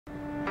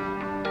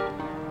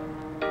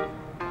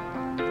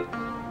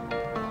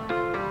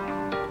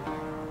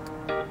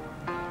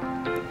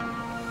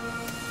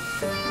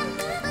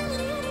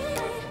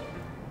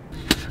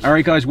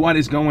Alright guys, what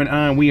is going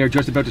on? We are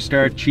just about to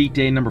start cheat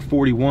day number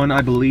 41,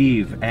 I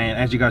believe. And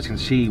as you guys can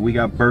see, we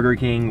got Burger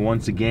King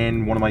once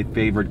again. One of my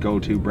favorite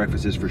go-to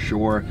breakfasts for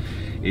sure.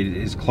 It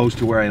is close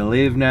to where I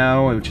live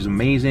now, which is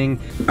amazing.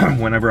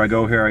 Whenever I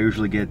go here, I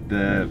usually get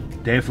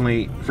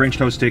definitely French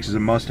toast sticks is a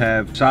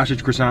must-have,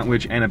 sausage croissant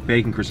sandwich, and a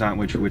bacon croissant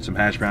sandwich with some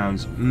hash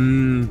browns.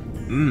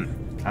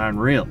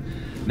 Unreal.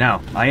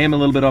 Now, I am a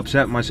little bit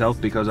upset with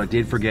myself because I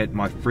did forget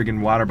my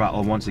friggin' water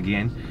bottle once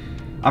again.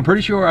 I'm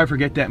pretty sure I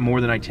forget that more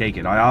than I take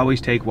it. I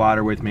always take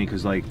water with me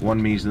because like one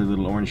measly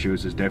little orange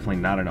juice is definitely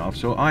not enough.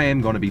 So I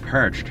am going to be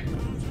parched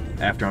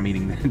after I'm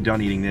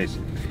done eating this.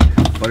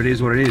 But it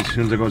is what it is. As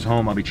soon as I goes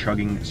home, I'll be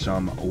chugging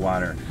some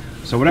water.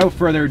 So without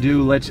further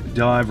ado, let's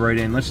dive right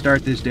in. Let's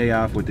start this day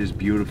off with this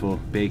beautiful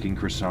bacon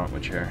croissant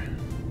sandwich here.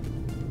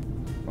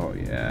 Oh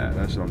yeah,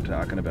 that's what I'm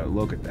talking about.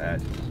 Look at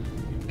that.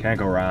 Can't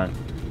go wrong.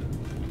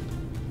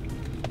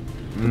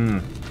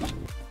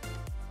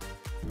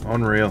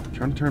 Unreal. I'm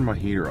trying to turn my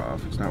heater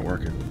off. It's not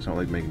working. It's not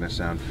like making this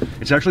sound.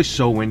 It's actually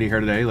so windy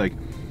here today. Like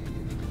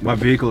my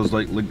vehicle is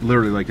like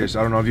literally like this.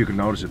 I don't know if you can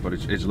notice it, but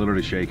it's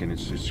literally shaking.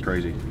 It's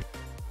crazy.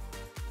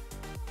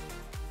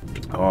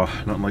 Oh,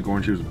 nothing like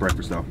orange juice with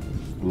breakfast though.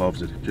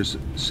 Loves it. Just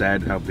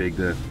sad how big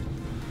the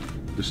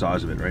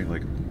size of it, right?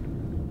 Like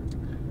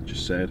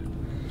just sad.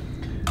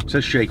 It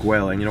says shake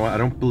well, and you know what? I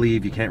don't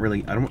believe you can't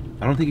really. I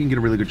don't think you can get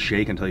a really good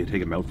shake until you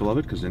take a mouthful of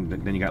it, because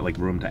then you got like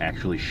room to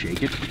actually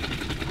shake it.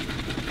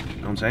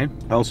 You know what I'm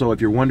saying? Also, if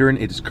you're wondering,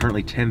 it is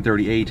currently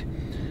 10:38. A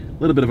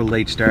little bit of a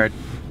late start.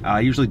 I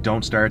usually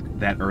don't start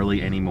that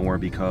early anymore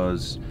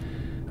because,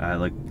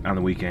 like on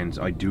the weekends,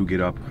 I do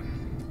get up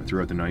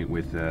throughout the night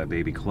with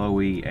baby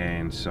Chloe,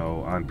 and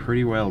so I'm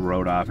pretty well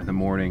rode off in the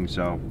morning.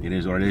 So it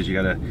is what it is. You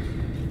gotta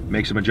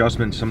make some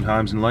adjustments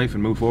sometimes in life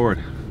and move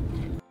forward.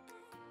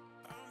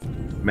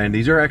 Man,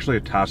 these are actually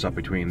a toss-up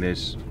between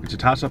this. It's a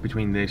toss-up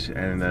between this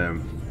and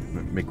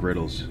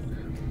McGriddles.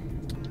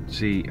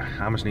 See,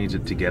 Hamas needs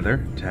it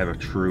together to have a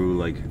true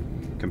like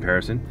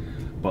comparison,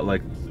 but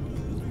like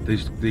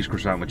these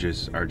croissant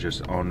sandwiches are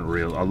just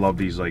unreal. I love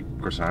these like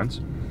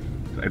croissants.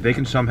 If they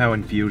can somehow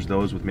infuse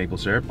those with maple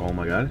syrup, oh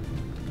my god.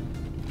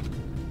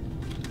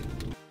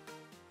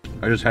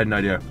 I just had an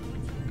idea.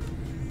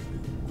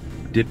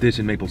 Dip this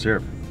in maple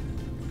syrup.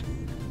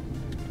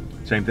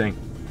 Same thing.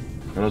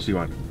 What else do you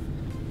want?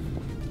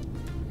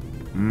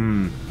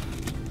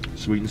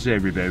 Sweet and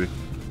savory, baby.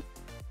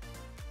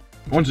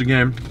 Once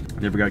again,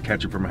 never got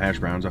ketchup for my hash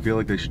browns. I feel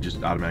like they should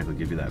just automatically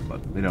give you that,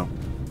 but they don't.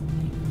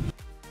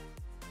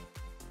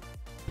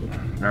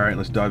 Alright,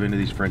 let's dive into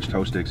these French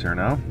toast sticks here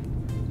now.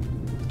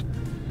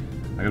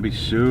 I gotta be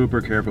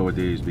super careful with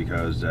these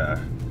because I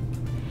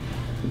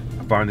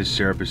find this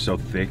syrup is so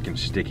thick and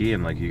sticky,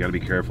 and like you gotta be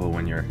careful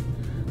when you're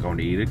going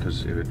to eat it,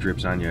 because if it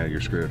drips on you,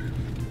 you're screwed.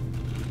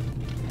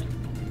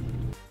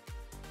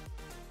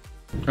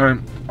 Alright,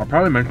 I'll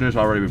probably mention this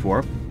already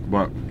before,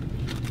 but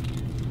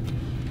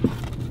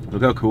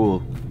look how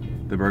cool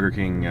the Burger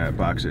King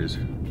box is.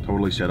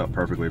 Totally set up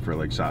perfectly for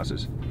like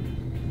sauces.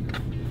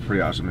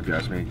 Pretty awesome if you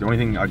ask me. The only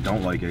thing I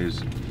don't like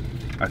is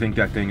I think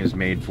that thing is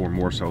made for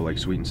more so like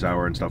sweet and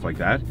sour and stuff like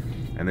that,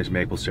 and this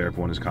maple syrup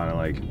one is kind of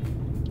like,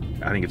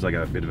 I think it's like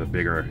a bit of a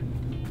bigger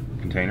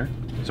container,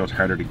 so it's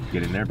harder to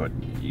get in there, but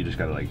you just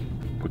gotta like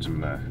put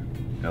some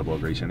elbow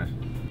grease in it.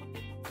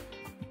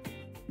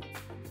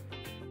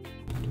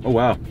 Oh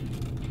wow,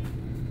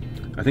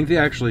 I think they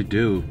actually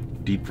do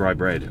deep fry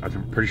bread.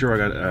 I'm pretty sure I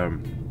got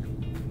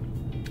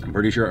I'm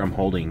pretty sure I'm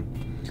holding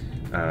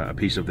a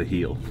piece of the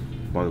heel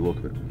by the look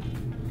of it.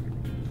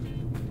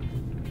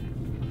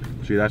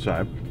 See that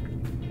side?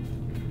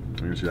 You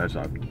can see that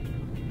side.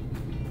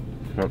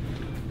 So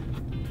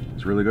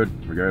it's really good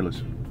regardless,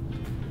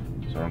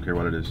 so I don't care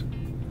what it is.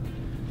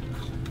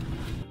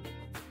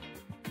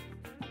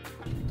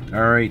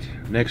 All right,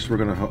 next we're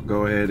gonna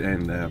go ahead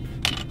and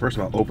first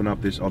of all open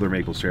up this other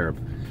maple syrup,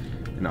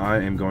 and I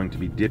am going to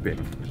be dipping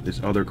this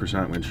other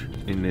croissant sandwich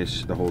in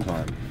this the whole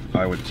time.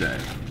 I would say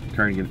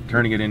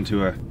turning it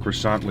into a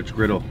croissant sandwich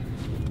griddle.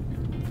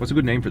 What's a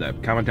good name for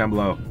that? Comment down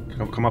below.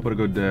 Come up with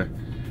a good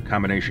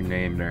combination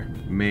name there.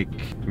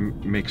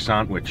 Make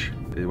sandwich.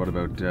 What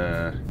about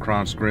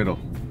Kron's griddle?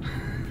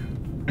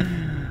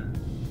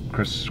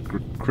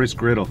 Chris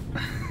griddle.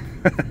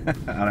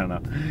 I don't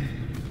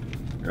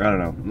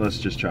know. Let's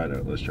just try it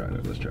out. Let's try it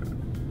out.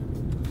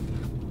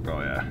 Oh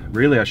yeah.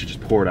 Really, I should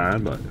just pour it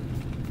on, but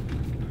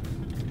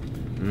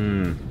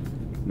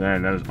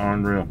man, that is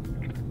unreal.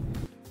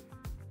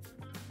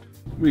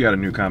 We got a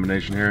new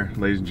combination here,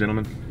 ladies and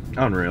gentlemen.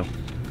 Unreal.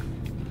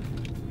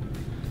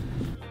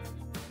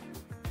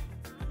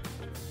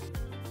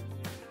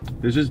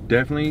 This is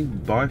definitely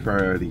by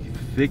far the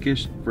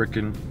thickest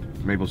frickin'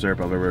 maple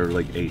syrup I've ever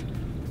like ate.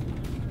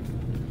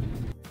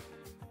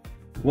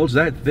 Well, it's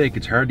that thick,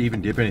 it's hard to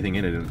even dip anything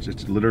in it.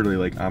 It's literally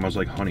like almost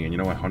like honey, and you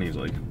know what honey is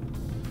like.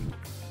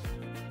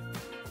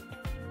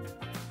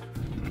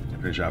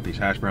 Finish off these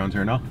hash browns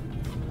here now.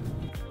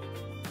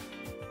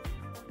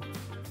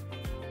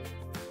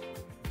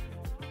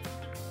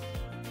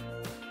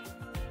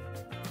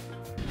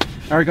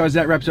 Alright guys,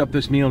 that wraps up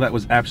this meal. That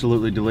was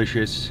absolutely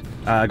delicious.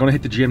 Gonna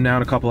hit the gym now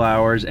in a couple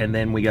hours, and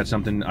then I got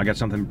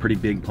something pretty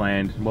big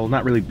planned. Well,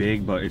 not really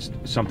big, but it's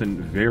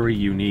something very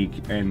unique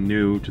and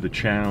new to the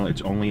channel.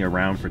 It's only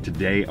around for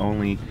today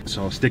only,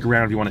 so stick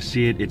around if you want to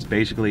see it. It's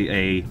basically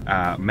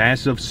a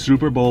massive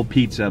Super Bowl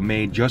pizza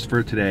made just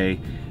for today.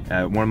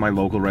 One of my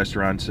local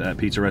restaurants,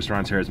 pizza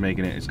restaurants here, is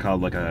making it. It's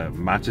called like a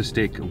matzo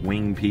stick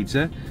wing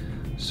pizza.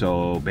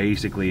 So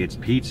basically it's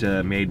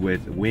pizza made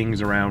with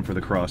wings around for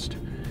the crust,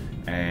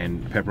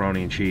 and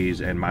pepperoni and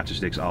cheese and matzo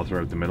sticks all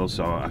throughout the middle.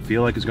 So I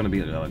feel like it's going to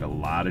be like a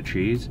lot of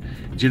cheese.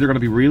 It's either going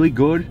to be really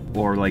good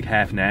or like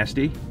half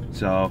nasty.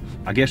 So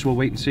I guess we'll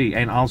wait and see.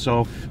 And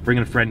also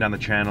bringing a friend on the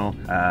channel,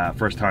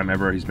 first time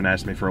ever. He's been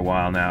asking me for a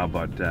while now,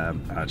 but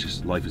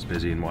just life is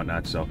busy and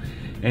whatnot. So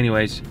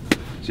anyways,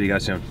 see you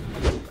guys soon.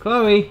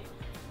 Chloe,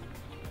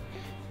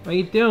 what are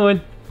you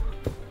doing?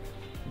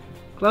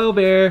 Chloe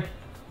Bear,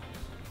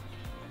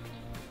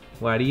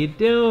 what are you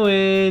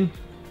doing?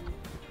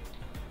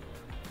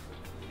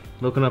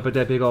 Looking up at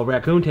that big old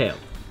raccoon tail.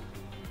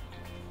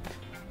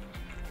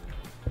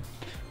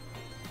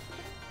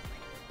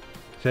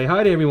 Say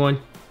hi to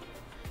everyone.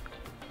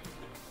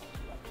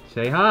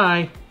 Say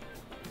hi.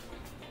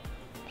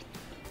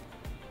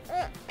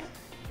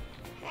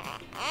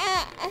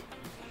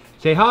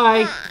 Say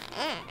hi.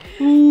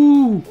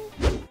 Ooh.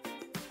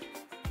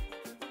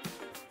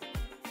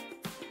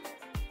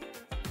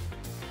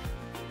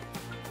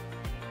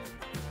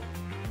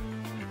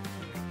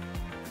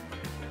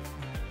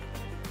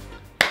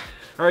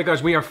 Alright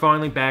guys, we are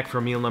finally back for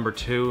meal number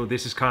 2.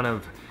 This is kind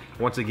of,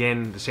 once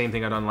again, the same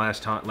thing I done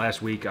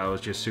last week. I was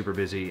just super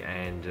busy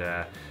and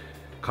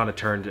kind of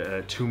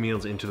turned 2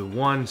 meals into the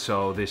one.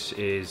 So this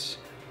is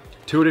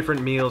 2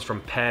 different meals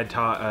from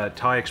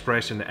Thai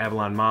Express in the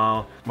Avalon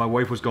Mall. My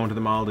wife was going to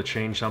the mall to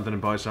change something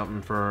and buy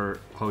something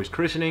for Chloe's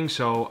christening,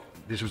 so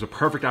this was a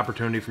perfect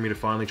opportunity for me to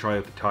finally try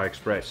out the Thai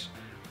Express.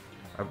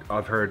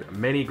 I've heard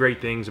many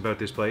great things about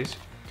this place.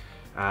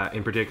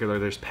 In particular,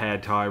 there's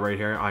pad thai right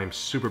here. I'm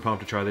super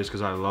pumped to try this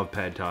because I love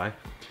pad thai.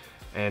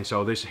 And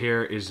so this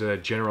here is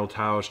General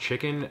Tao's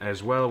chicken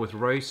as well with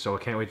rice, so I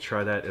can't wait to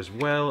try that as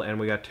well. And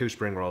we got 2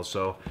 spring rolls,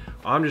 so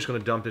I'm just going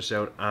to dump this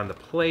out on the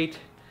plate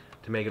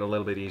to make it a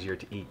little bit easier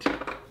to eat.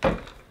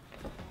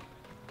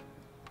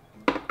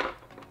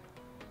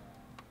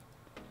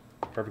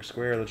 Perfect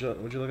square. Would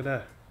you look at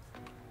that?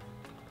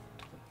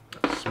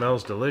 It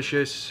smells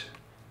delicious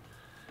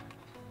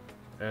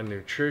and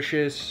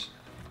nutritious.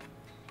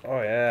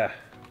 Oh yeah,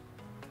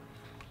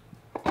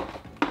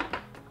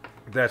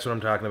 that's what I'm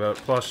talking about.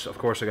 Plus, of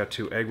course, I got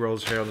 2 egg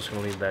rolls here. I'm just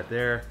gonna leave that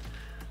there.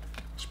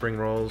 Spring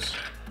rolls.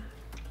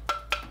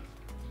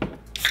 I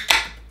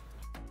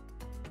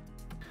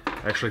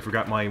actually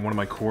forgot one of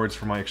my cords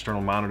for my external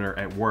monitor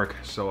at work,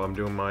 so I'm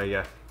doing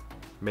my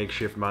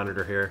makeshift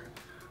monitor here.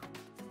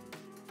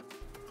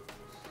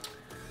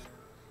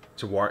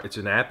 It's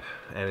an app,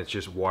 and it's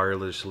just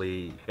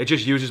wirelessly. It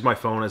just uses my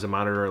phone as a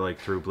monitor, like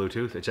through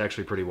Bluetooth. It's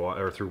actually pretty wild,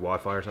 or through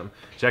Wi-Fi or something.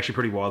 It's actually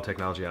pretty wild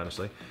technology,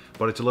 honestly.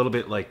 But it's a little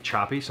bit like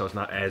choppy, so it's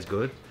not as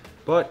good.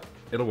 But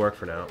it'll work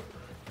for now.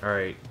 All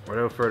right,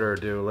 without further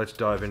ado, let's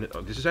dive into.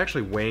 Oh, this is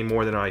actually way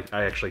more than I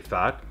actually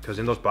thought, because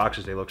in those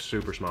boxes they look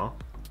super small.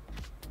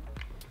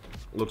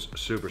 Looks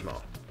super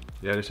small.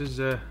 Yeah, this is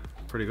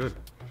pretty good.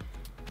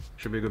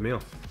 Should be a good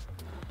meal.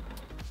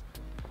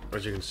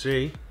 As you can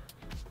see,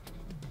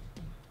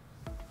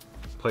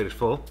 plate is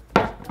full.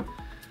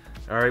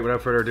 Alright,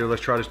 without further ado,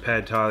 let's try this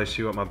pad thai. Let's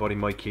see what my buddy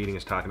Mike Keating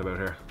is talking about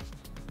here.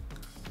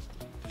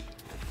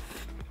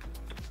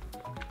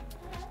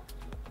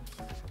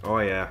 Oh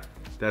yeah,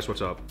 that's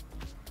what's up.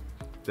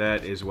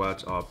 That is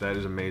what's up. That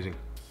is amazing.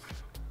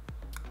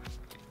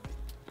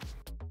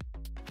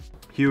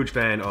 Huge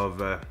fan of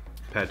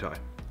pad thai.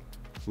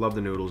 Love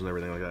the noodles and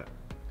everything like that.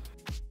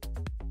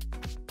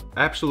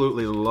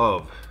 Absolutely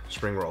love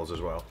spring rolls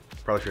as well.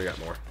 Probably should have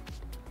got more.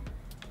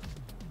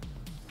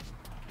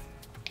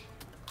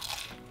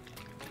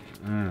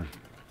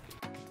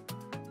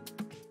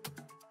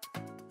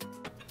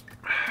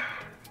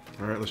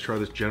 Alright, let's try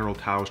this General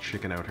Tao's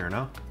chicken out here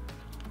now.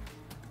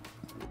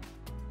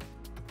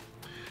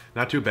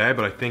 Not too bad,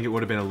 but I think it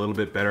would have been a little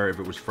bit better if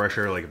it was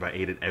fresher, like if I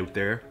ate it out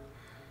there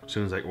as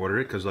soon as I ordered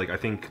it, because like I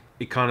think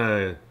it kind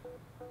of,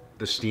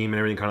 the steam and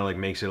everything kind of like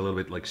makes it a little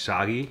bit like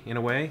soggy in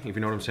a way, if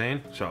you know what I'm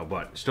saying. So,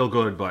 but still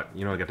good, but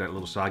you know, I got that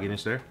little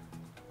sogginess there.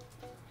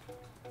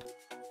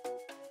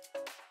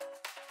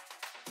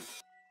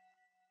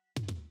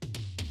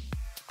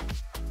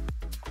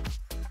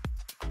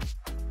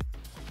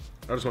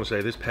 I just want to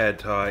say this pad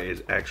thai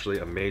is actually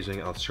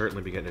amazing. I'll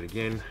certainly be getting it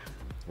again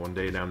one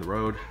day down the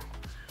road.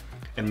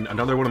 And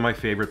another one of my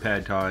favorite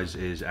pad thais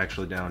is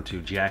actually down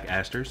to Jack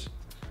Astor's.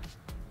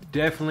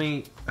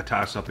 Definitely a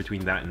toss-up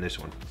between that and this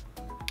one.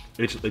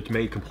 It's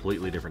made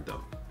completely different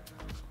though.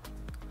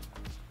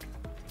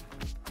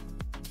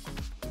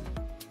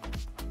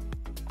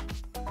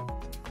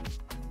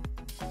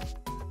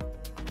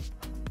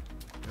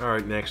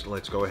 Alright, next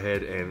let's go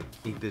ahead and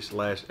eat this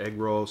last egg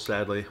roll.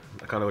 Sadly,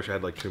 I kind of wish I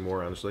had like 2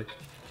 more, honestly.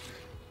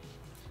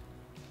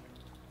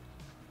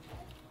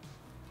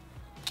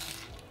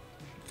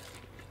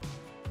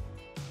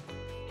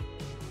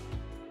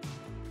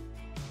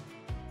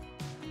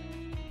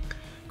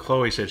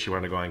 Chloe said she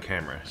wanted to go on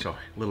camera, so a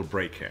little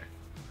break here.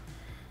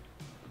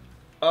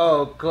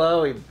 Oh,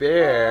 Chloe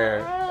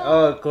Bear.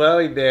 Oh,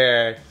 Chloe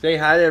Bear. Say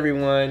hi to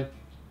everyone.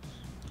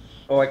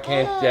 Oh, I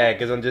can't say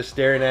because I'm just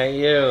staring at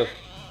you.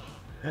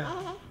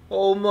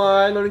 Oh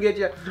my, I'm gonna get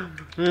you.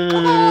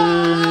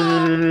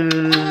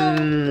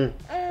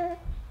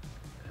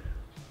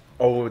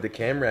 Oh, the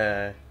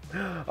camera.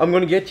 I'm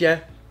gonna get you.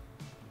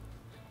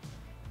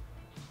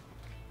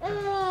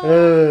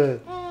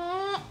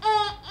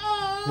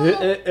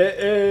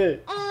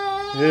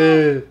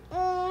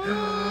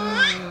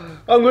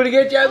 I'm gonna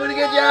get you, I'm gonna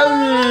get you.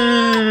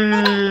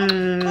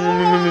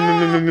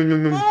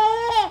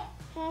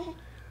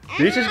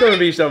 This is gonna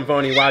be some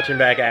funny watching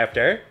back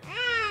after.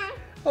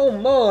 Oh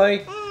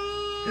my.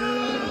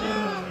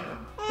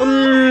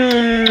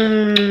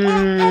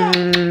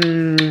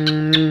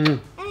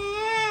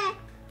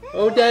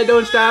 Oh, Dad,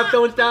 don't stop,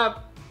 don't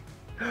stop.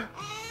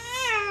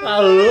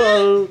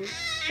 Oh.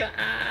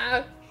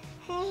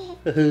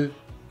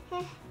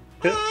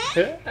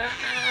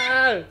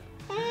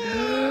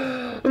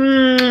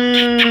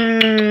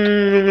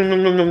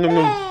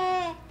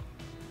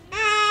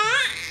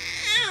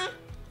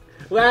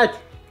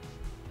 What?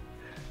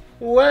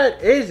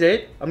 What is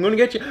it? I'm gonna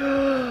get you.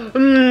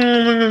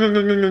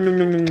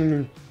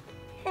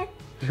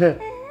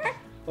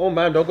 Oh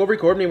man, don't go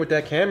record me with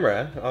that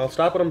camera. I'll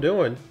stop what I'm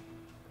doing.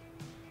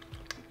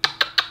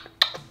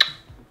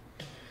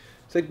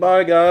 Say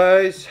bye,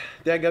 guys.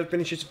 Dad gotta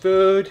finish his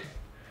food.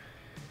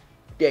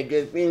 Dad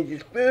gotta finish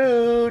his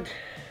food.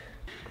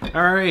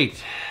 All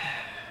right.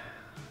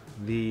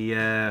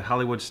 The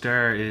Hollywood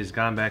star is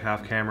gone back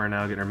off camera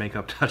now, getting her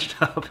makeup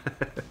touched up.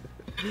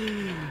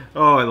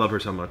 Oh, I love her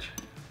so much.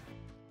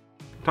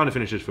 Time to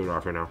finish this food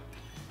off right now.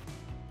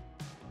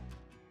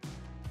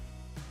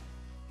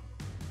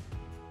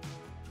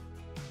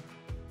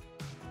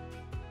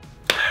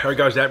 Alright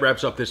guys, that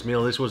wraps up this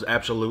meal. This was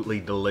absolutely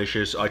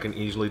delicious. I can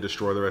easily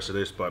destroy the rest of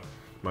this, but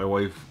my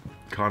wife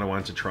kind of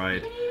wants to try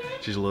it.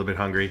 She's a little bit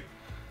hungry.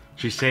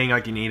 She's saying I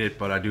can eat it,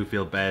 but I do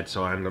feel bad,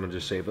 so I'm gonna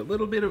just save a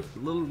little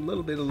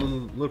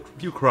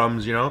few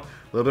crumbs, you know, a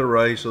little bit of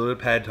rice, a little bit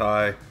of pad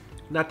thai,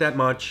 not that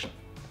much,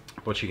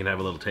 but she can have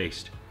a little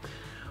taste.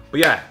 But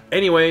yeah,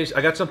 anyways,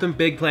 I got something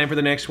big planned for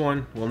the next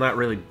one. Well, not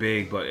really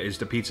big, but it's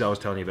the pizza I was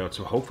telling you about.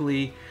 So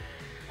hopefully,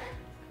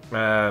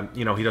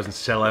 you know, he doesn't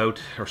sell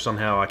out, or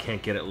somehow I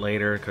can't get it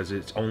later because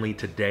it's only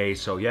today.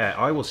 So yeah,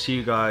 I will see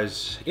you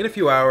guys in a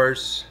few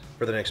hours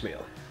for the next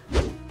meal.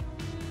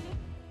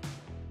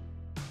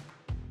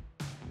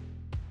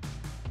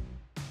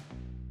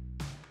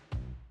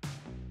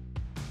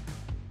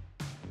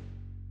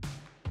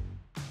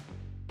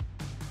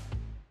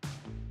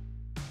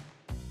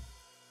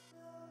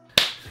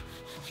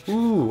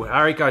 Ooh,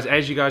 alright guys,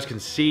 as you guys can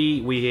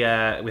see, we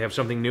have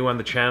something new on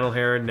the channel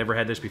here. Never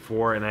had this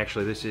before, and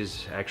actually this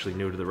is actually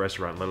new to the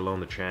restaurant, let alone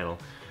the channel.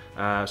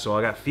 So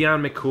I got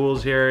Theon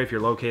McCool's here. If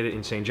you're located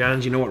in St.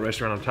 John's, you know what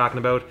restaurant I'm talking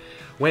about.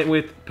 Went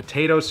with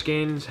potato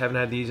skins, haven't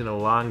had these in a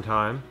long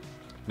time.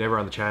 Never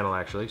on the channel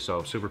actually,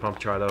 so super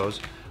pumped to try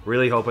those.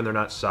 Really hoping they're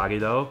not soggy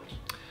though.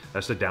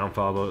 That's the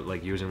downfall about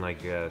like using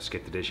like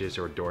Skip the Dishes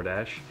or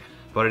DoorDash.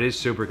 But it is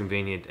super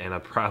convenient, and I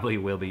probably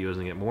will be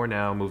using it more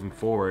now moving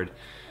forward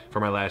for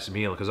my last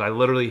meal, because I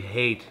literally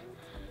hate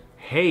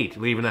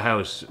leaving the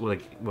house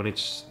like when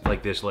it's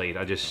like this late.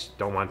 I just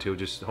don't want to.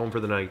 Just home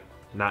for the night,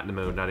 not in the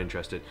mood, not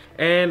interested.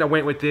 And I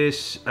went with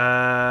this,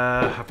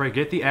 I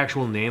forget the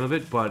actual name of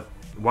it, but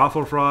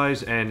waffle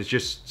fries, and it's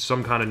just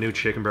some kind of new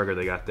chicken burger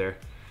they got there.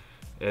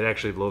 It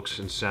actually looks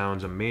and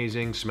sounds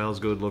amazing, smells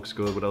good, looks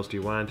good. What else do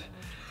you want?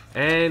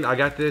 And I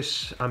got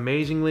this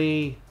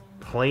amazingly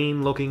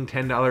plain looking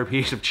 $10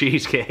 piece of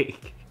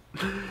cheesecake.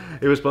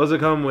 It was supposed to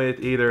come with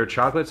either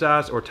chocolate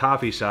sauce or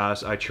toffee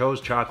sauce. I chose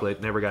chocolate,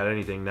 never got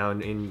anything. Now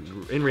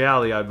in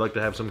reality, I'd like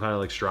to have some kind of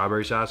like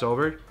strawberry sauce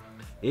over it.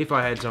 If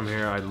I had some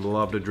here, I'd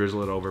love to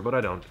drizzle it over, but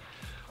I don't.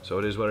 So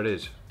it is what it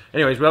is.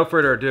 Anyways, without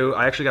further ado,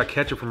 I actually got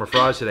ketchup from my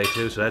fries today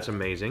too, so that's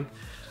amazing.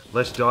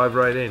 Let's dive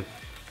right in.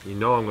 You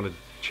know I'm gonna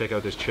check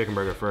out this chicken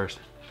burger first.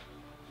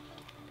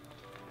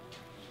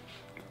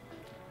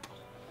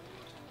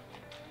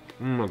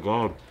 Oh my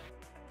god.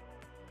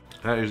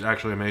 That is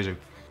actually amazing.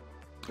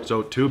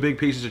 So 2 big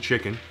pieces of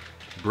chicken,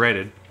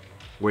 breaded,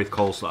 with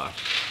coleslaw.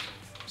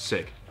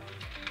 Sick.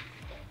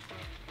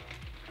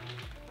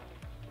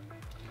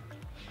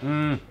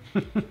 Mmm.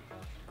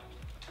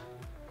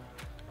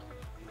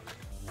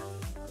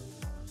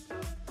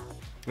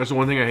 That's the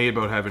one thing I hate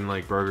about having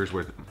like burgers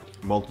with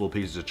multiple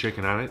pieces of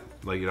chicken on it.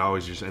 Like it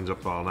always just ends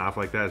up falling off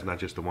like that. It's not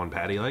just the one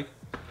patty like.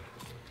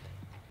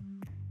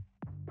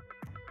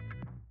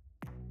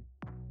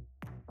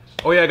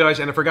 Oh yeah guys,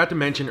 and I forgot to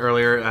mention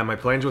earlier, my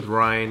plans with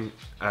Ryan,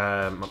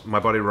 my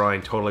buddy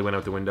Ryan, totally went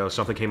out the window.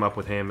 Something came up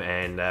with him,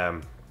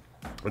 and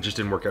it just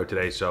didn't work out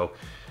today, so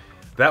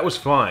that was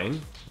fine.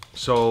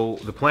 So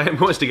the plan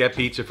was to get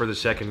pizza for the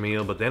second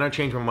meal, but then I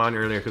changed my mind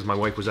earlier because my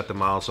wife was at the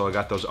mall, so I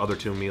got those other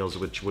 2 meals,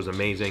 which was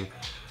amazing.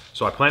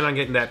 So I plan on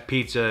getting that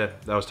pizza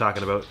that I was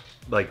talking about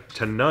like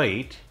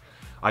tonight.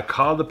 I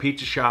called the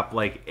pizza shop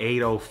like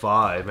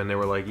 8:05, and they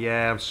were like,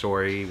 "Yeah, I'm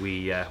sorry,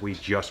 we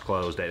just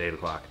closed at 8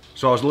 o'clock."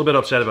 So I was a little bit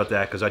upset about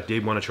that because I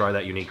did want to try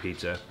that unique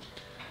pizza.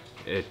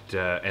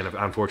 And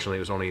unfortunately,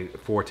 it was only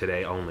for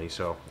today only.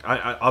 So,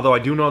 although I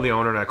do know the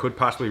owner, and I could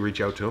possibly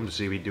reach out to him to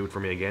see if he'd do it for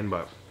me again,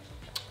 but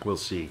we'll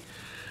see.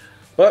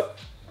 But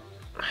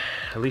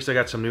at least I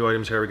got some new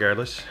items here,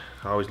 regardless.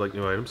 I always like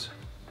new items.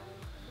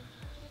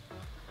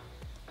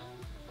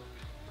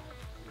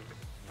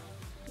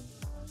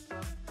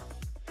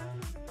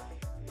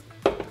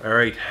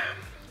 Alright,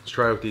 let's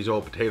try out these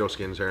old potato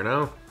skins here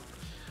now.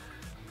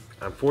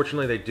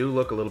 Unfortunately, they do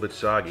look a little bit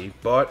soggy,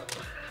 but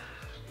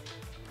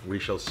we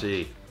shall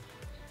see.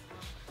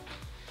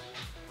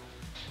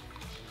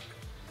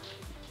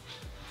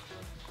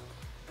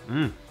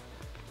 They're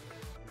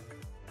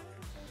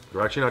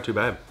actually not too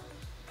bad.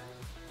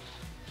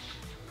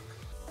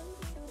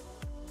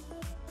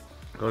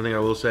 The only thing I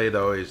will say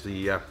though is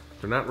they're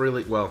not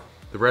really, well,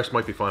 the rest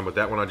might be fine, but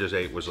that one I just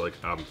ate was like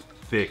a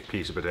thick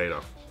piece of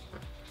potato.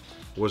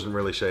 Wasn't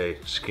really, say,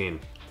 skin.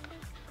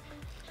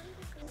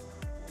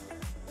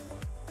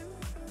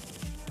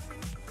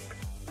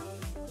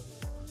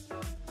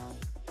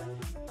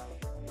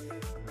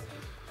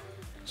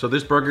 So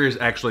this burger is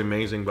actually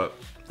amazing, but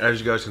as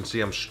you guys can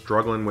see, I'm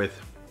struggling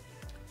with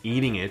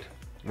eating it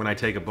when I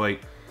take a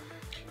bite.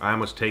 I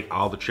almost take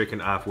all the chicken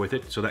off with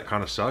it, so that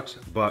kind of sucks.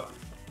 But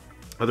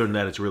other than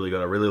that, it's really good.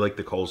 I really like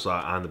the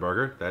coleslaw on the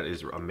burger. That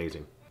is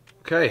amazing.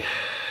 Okay,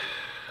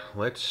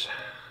 let's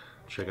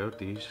check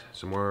out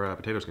some more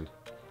potato skins.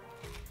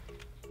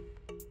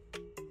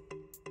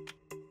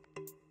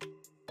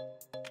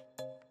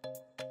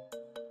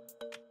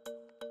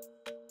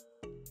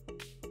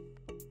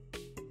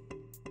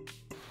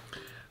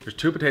 There's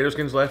 2 potato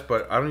skins left,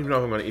 but I don't even know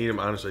if I'm gonna eat them,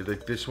 honestly.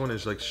 Like, this one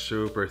is like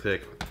super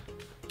thick.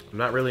 I'm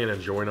not really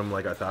enjoying them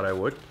like I thought I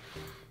would.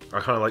 I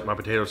kind of like my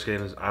potato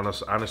skins,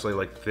 honestly,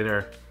 like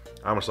thinner,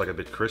 almost like a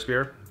bit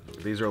crispier.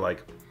 These are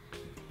like,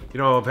 you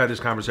know, I've had this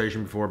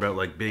conversation before about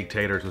like big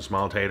taters and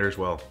small taters.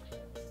 Well,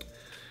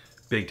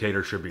 big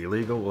tater should be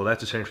illegal. Well,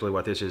 that's essentially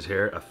what this is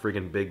here, a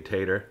friggin' big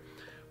tater,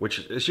 which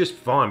is just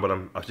fun, but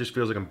it just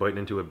feels like I'm biting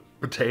into a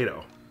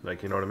potato.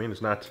 Like, you know what I mean?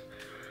 It's not,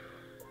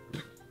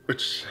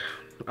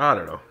 I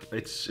don't know.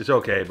 It's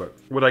okay, but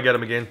would I get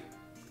them again?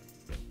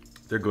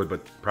 They're good,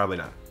 but probably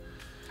not.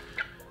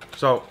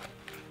 So,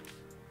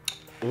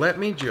 let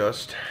me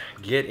just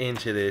get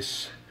into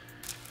this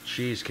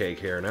cheesecake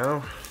here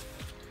now.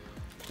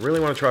 Really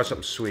want to try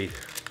something sweet.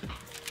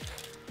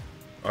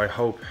 I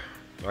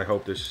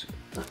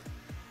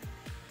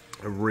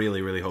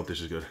really, really hope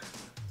this is good.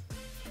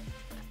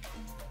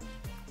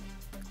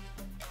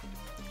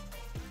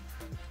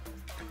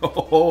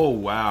 Oh,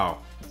 wow.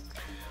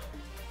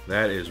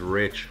 That is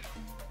rich.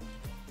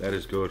 That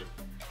is good.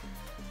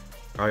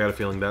 I got a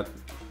feeling that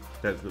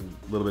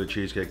little bit of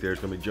cheesecake there is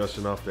going to be just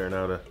enough there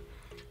now to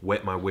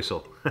wet my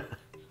whistle.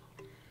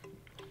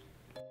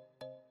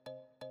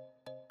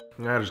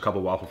 There's a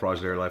couple waffle fries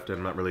there left, and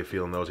I'm not really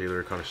feeling those either.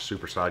 They're kind of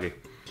super soggy.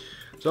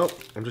 So,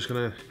 I'm just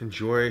going to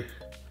enjoy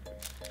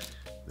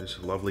this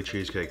lovely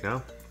cheesecake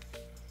now.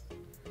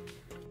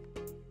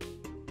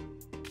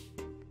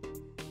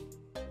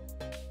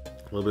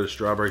 A little bit of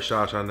strawberry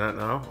sauce on that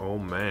now. Oh,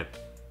 man.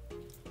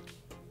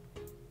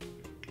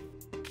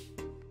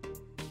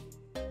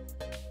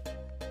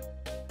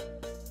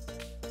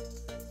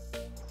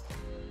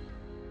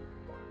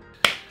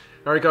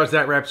 Alright guys,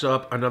 that wraps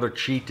up another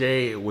cheat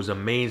day. It was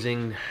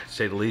amazing, to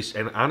say the least.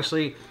 And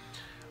honestly,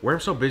 where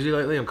I'm so busy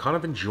lately, I'm kind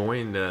of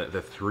enjoying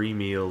the 3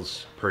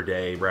 meals per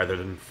day rather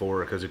than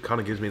 4, because it kind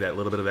of gives me that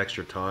little bit of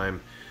extra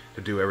time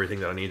to do everything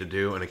that I need to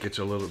do, and it gets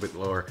a little bit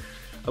more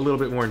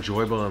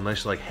enjoyable and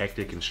less like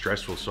hectic and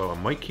stressful. So I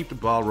might keep the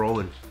ball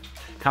rolling.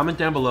 Comment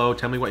down below,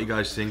 tell me what you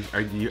guys think.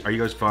 Are you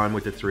guys fine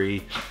with the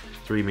three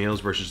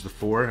meals versus the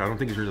 4? I don't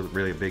think it's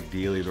really a big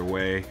deal either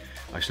way.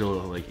 I still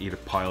like eat a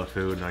pile of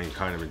food and I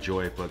kind of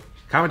enjoy it, but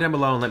comment down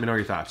below and let me know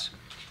your thoughts.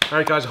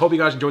 Alright guys, I hope you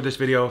guys enjoyed this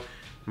video.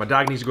 My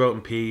dog needs to go out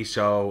and pee,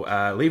 so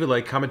leave a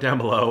like, comment down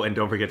below, and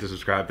don't forget to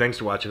subscribe. Thanks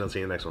for watching. I'll see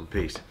you in the next one.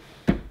 Peace.